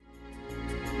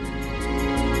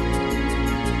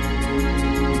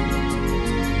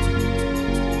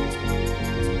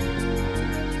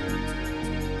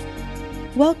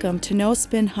Welcome to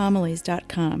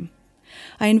NoSpinHomilies.com.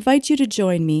 I invite you to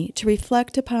join me to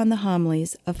reflect upon the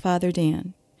homilies of Father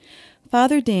Dan.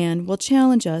 Father Dan will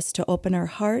challenge us to open our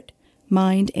heart,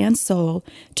 mind, and soul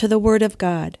to the Word of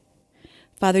God.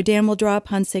 Father Dan will draw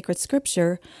upon sacred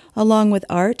scripture along with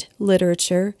art,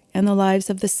 literature, and the lives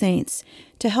of the saints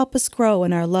to help us grow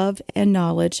in our love and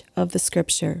knowledge of the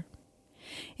scripture.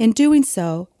 In doing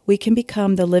so, we can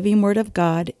become the living Word of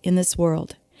God in this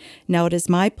world. Now it is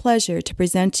my pleasure to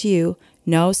present to you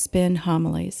No Spin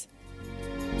Homilies.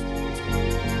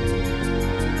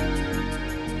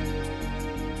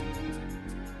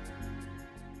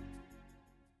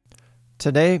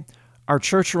 Today, our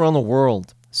church around the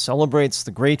world celebrates the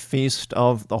great feast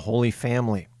of the Holy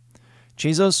Family.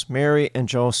 Jesus, Mary, and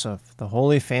Joseph, the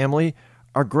Holy Family,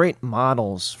 are great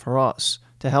models for us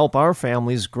to help our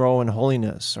families grow in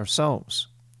holiness ourselves.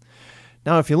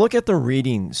 Now, if you look at the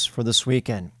readings for this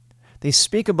weekend, they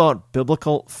speak about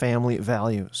biblical family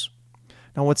values.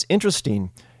 Now, what's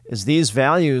interesting is these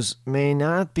values may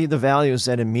not be the values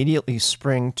that immediately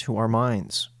spring to our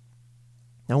minds.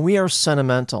 Now, we are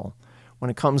sentimental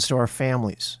when it comes to our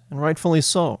families, and rightfully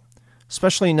so,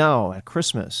 especially now at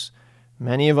Christmas.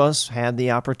 Many of us had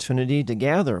the opportunity to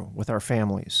gather with our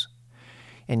families.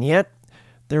 And yet,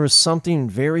 there is something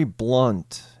very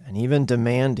blunt and even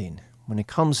demanding when it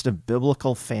comes to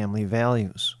biblical family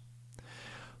values.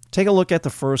 Take a look at the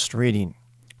first reading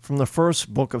from the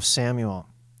first book of Samuel.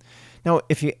 Now,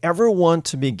 if you ever want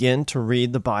to begin to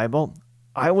read the Bible,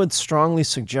 I would strongly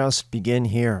suggest begin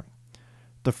here,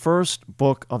 the first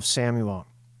book of Samuel.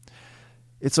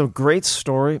 It's a great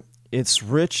story, it's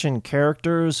rich in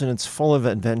characters, and it's full of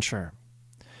adventure.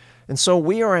 And so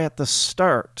we are at the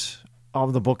start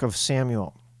of the book of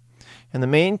Samuel. And the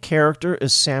main character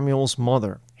is Samuel's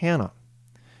mother, Hannah.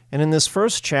 And in this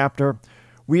first chapter,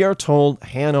 we are told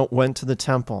Hannah went to the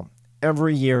temple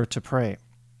every year to pray,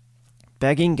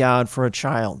 begging God for a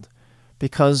child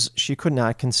because she could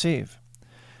not conceive.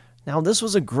 Now, this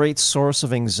was a great source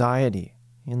of anxiety.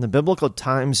 In the biblical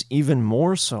times, even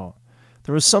more so.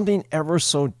 There was something ever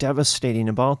so devastating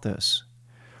about this.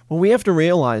 Well, we have to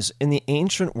realize in the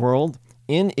ancient world,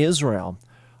 in Israel,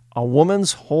 a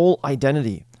woman's whole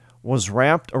identity was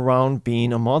wrapped around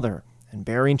being a mother and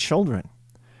bearing children.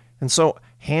 And so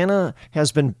Hannah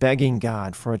has been begging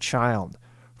God for a child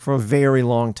for a very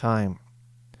long time.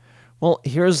 Well,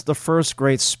 here's the first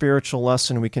great spiritual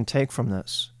lesson we can take from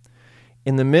this.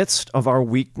 In the midst of our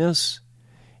weakness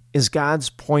is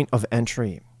God's point of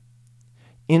entry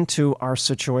into our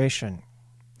situation.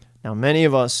 Now, many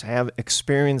of us have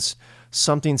experienced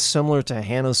something similar to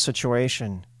Hannah's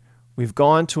situation. We've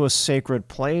gone to a sacred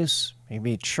place,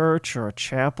 maybe a church or a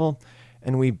chapel,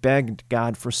 and we begged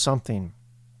God for something.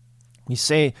 We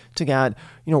say to God,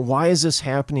 why is this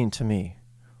happening to me?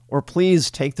 Or please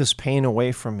take this pain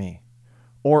away from me.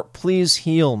 Or please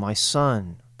heal my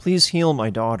son. Please heal my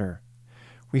daughter.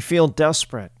 We feel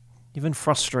desperate, even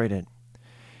frustrated.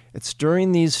 It's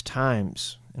during these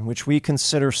times in which we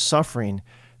consider suffering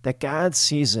that God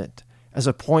sees it as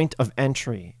a point of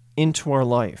entry into our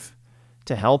life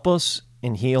to help us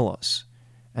and heal us.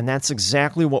 And that's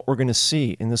exactly what we're going to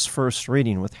see in this first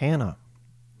reading with Hannah.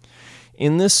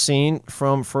 In this scene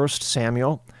from 1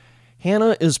 Samuel,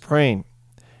 Hannah is praying,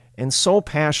 and so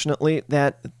passionately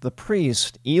that the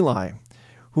priest, Eli,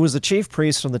 who is the chief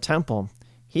priest of the temple,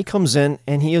 he comes in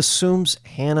and he assumes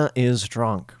Hannah is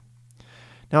drunk.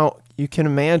 Now, you can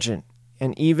imagine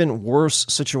an even worse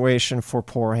situation for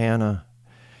poor Hannah.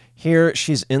 Here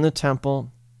she's in the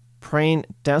temple, praying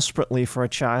desperately for a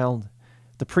child.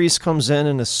 The priest comes in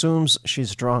and assumes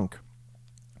she's drunk.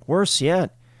 Worse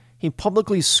yet, he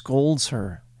publicly scolds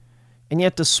her. And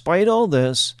yet, despite all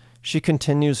this, she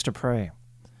continues to pray.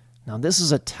 Now, this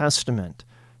is a testament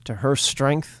to her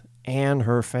strength and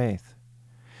her faith.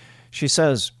 She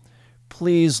says,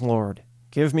 "Please, Lord,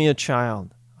 give me a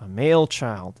child, a male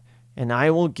child, and I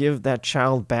will give that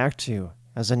child back to you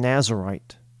as a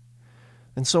Nazirite."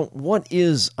 And so, what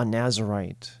is a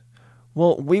Nazirite?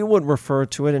 Well, we would refer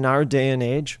to it in our day and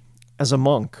age as a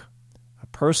monk, a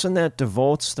person that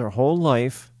devotes their whole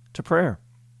life to prayer.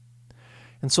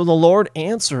 And so the Lord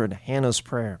answered Hannah's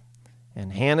prayer,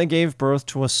 and Hannah gave birth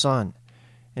to a son,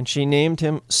 and she named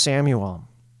him Samuel.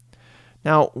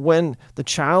 Now, when the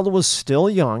child was still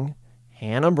young,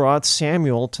 Hannah brought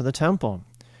Samuel to the temple,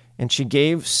 and she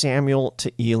gave Samuel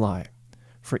to Eli,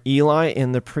 for Eli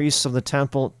and the priests of the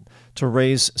temple to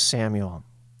raise Samuel.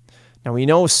 Now, we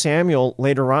know Samuel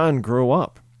later on grew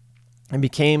up and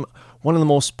became one of the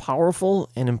most powerful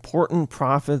and important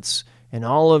prophets in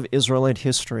all of Israelite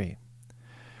history.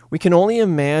 We can only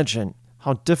imagine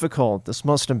how difficult this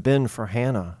must have been for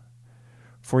Hannah.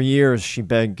 For years she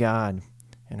begged God,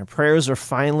 and her prayers are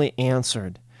finally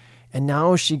answered. And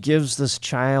now she gives this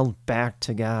child back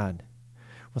to God,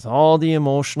 with all the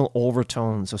emotional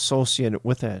overtones associated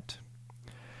with it.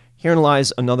 Herein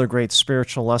lies another great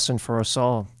spiritual lesson for us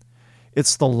all.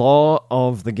 It's the law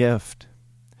of the gift.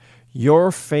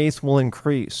 Your faith will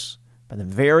increase by the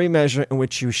very measure in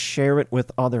which you share it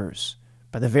with others,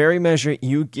 by the very measure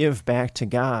you give back to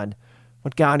God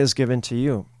what God has given to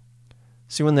you.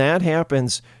 See, when that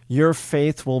happens, your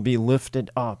faith will be lifted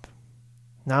up.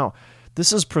 Now,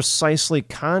 this is precisely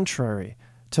contrary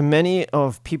to many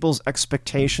of people's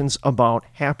expectations about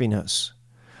happiness.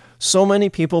 So many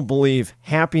people believe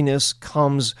happiness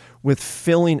comes with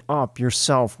filling up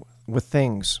yourself with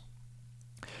things,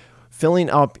 filling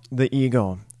up the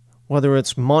ego, whether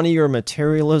it's money or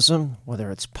materialism,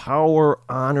 whether it's power,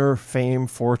 honor, fame,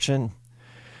 fortune.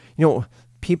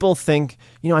 People think,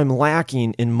 I'm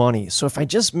lacking in money, so if I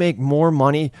just make more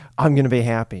money, I'm going to be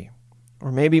happy.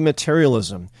 Or maybe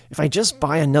materialism. If I just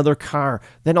buy another car,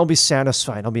 then I'll be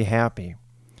satisfied, I'll be happy.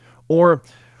 Or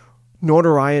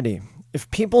notoriety.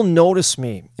 If people notice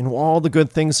me in all the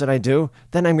good things that I do,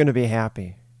 then I'm going to be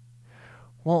happy.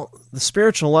 Well, the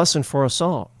spiritual lesson for us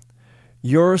all,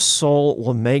 your soul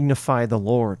will magnify the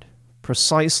Lord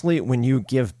precisely when you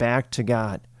give back to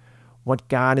God what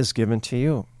God has given to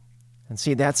you. And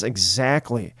see, that's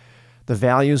exactly the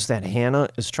values that Hannah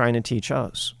is trying to teach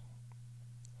us.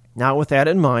 Now, with that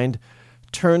in mind,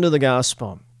 turn to the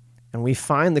gospel, and we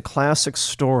find the classic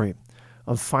story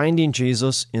of finding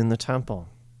Jesus in the temple.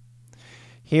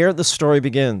 Here, the story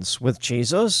begins with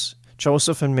Jesus,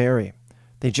 Joseph, and Mary.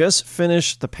 They just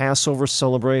finished the Passover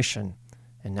celebration,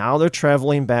 and now they're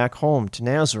traveling back home to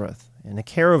Nazareth in a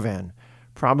caravan,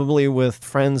 probably with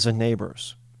friends and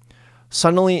neighbors.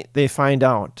 Suddenly, they find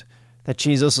out that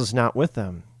Jesus is not with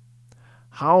them.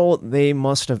 How they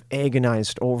must have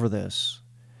agonized over this,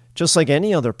 just like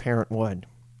any other parent would.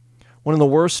 One of the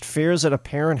worst fears that a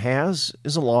parent has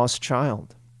is a lost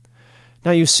child.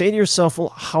 Now you say to yourself, well,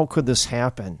 how could this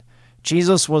happen?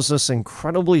 Jesus was this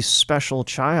incredibly special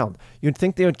child. You'd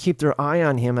think they would keep their eye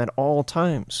on him at all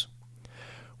times.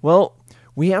 Well,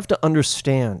 we have to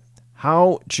understand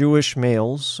how Jewish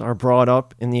males are brought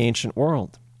up in the ancient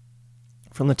world.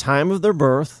 From the time of their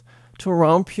birth to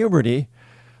around puberty,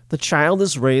 the child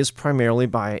is raised primarily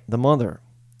by the mother.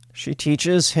 She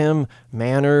teaches him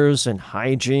manners and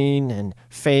hygiene and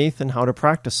faith and how to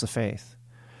practice the faith.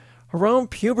 Around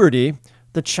puberty,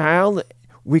 the child,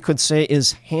 we could say,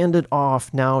 is handed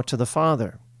off now to the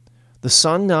father. The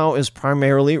son now is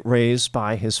primarily raised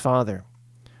by his father.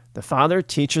 The father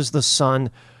teaches the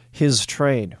son his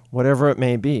trade, whatever it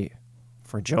may be.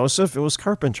 For Joseph, it was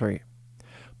carpentry.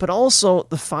 But also,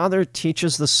 the father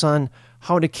teaches the son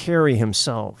how to carry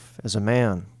himself as a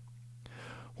man.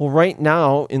 Well, right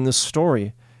now in this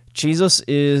story, Jesus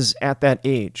is at that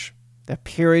age, that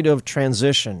period of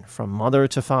transition from mother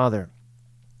to father.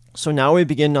 So now we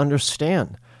begin to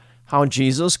understand how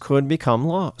Jesus could become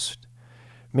lost.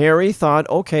 Mary thought,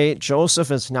 okay, Joseph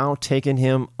has now taken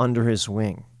him under his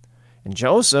wing. And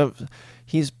Joseph,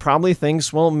 he probably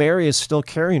thinks, well, Mary is still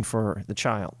caring for the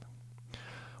child.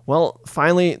 Well,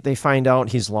 finally, they find out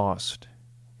he's lost.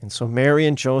 And so Mary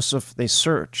and Joseph, they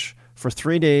search for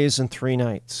 3 days and 3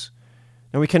 nights.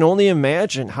 Now we can only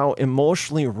imagine how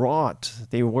emotionally wrought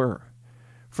they were.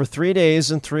 For 3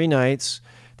 days and 3 nights,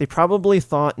 they probably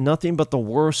thought nothing but the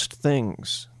worst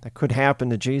things that could happen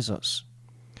to Jesus.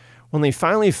 When they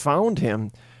finally found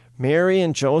him, Mary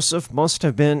and Joseph must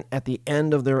have been at the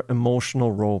end of their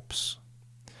emotional ropes.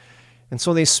 And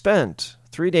so they spent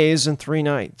 3 days and 3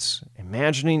 nights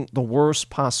imagining the worst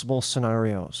possible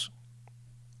scenarios.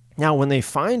 Now, when they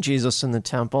find Jesus in the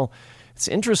temple, it's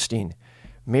interesting.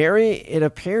 Mary, it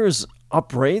appears,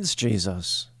 upbraids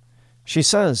Jesus. She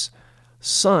says,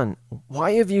 "Son,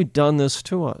 why have you done this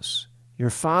to us? Your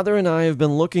father and I have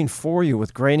been looking for you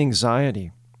with great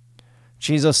anxiety."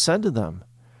 Jesus said to them,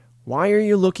 "Why are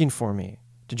you looking for me?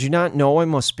 Did you not know I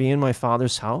must be in my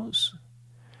Father's house?"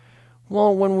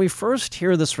 Well, when we first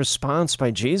hear this response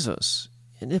by Jesus,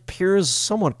 it appears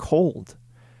somewhat cold,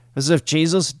 as if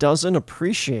Jesus doesn't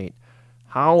appreciate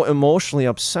how emotionally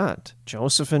upset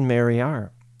Joseph and Mary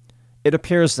are. It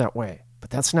appears that way, but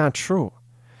that's not true.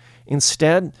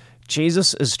 Instead,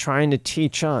 Jesus is trying to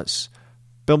teach us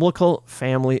biblical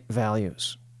family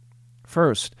values.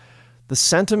 First, the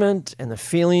sentiment and the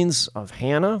feelings of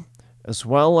Hannah, as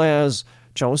well as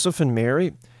Joseph and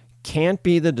Mary, can't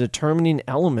be the determining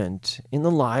element in the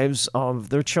lives of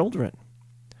their children.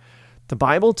 The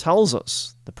Bible tells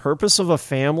us the purpose of a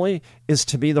family is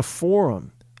to be the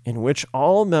forum in which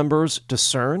all members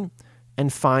discern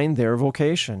and find their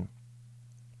vocation.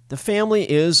 The family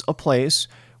is a place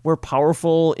where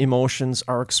powerful emotions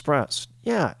are expressed.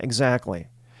 Yeah, exactly.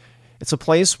 It's a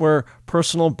place where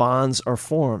personal bonds are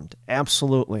formed.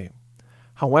 Absolutely.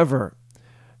 However,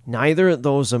 neither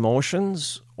those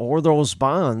emotions or those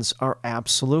bonds are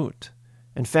absolute.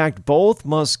 In fact, both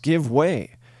must give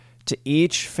way to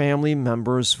each family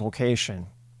member's vocation.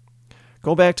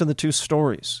 Go back to the two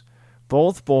stories.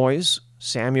 Both boys,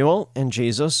 Samuel and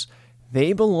Jesus,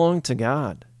 they belong to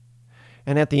God.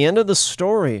 And at the end of the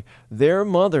story, their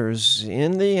mothers,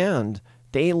 in the end,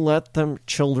 they let them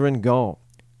children go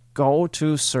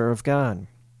to serve God.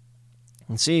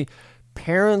 And see,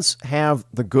 parents have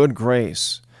the good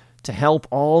grace to help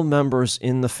all members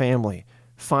in the family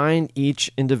find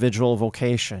each individual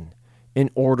vocation in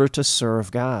order to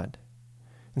serve God.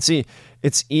 And see,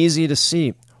 it's easy to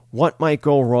see what might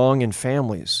go wrong in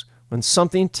families when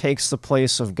something takes the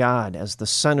place of God as the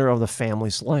center of the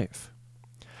family's life.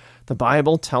 The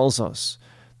Bible tells us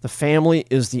the family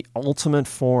is the ultimate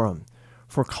forum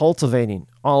for cultivating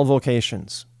all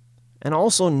vocations and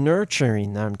also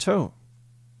nurturing them too. I'll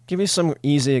give you some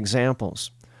easy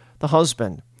examples. The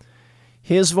husband,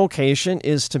 his vocation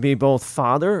is to be both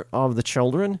father of the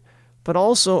children, but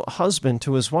also husband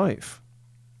to his wife.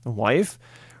 The wife,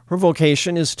 her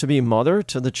vocation is to be mother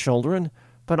to the children,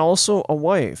 but also a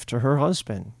wife to her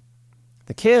husband.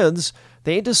 The kids,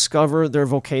 they discover their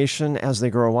vocation as they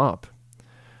grow up.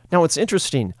 Now it's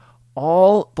interesting,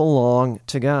 all belong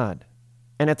to God,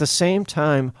 and at the same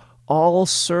time, all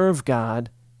serve God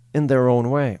in their own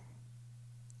way.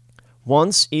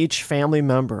 Once each family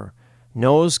member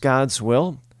knows God's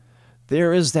will,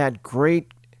 there is that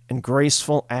great and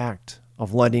graceful act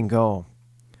of letting go.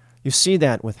 You see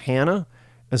that with Hannah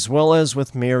as well as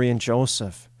with Mary and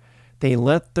Joseph. They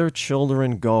let their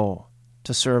children go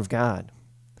to serve God.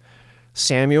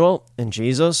 Samuel and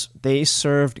Jesus, they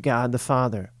served God the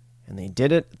Father, and they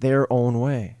did it their own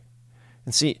way.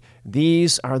 And see,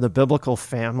 these are the biblical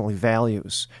family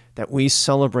values that we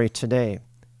celebrate today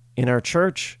in our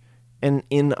church and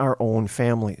in our own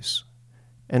families.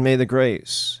 And may the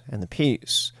grace and the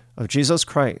peace of Jesus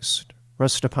Christ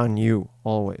rest upon you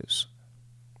always.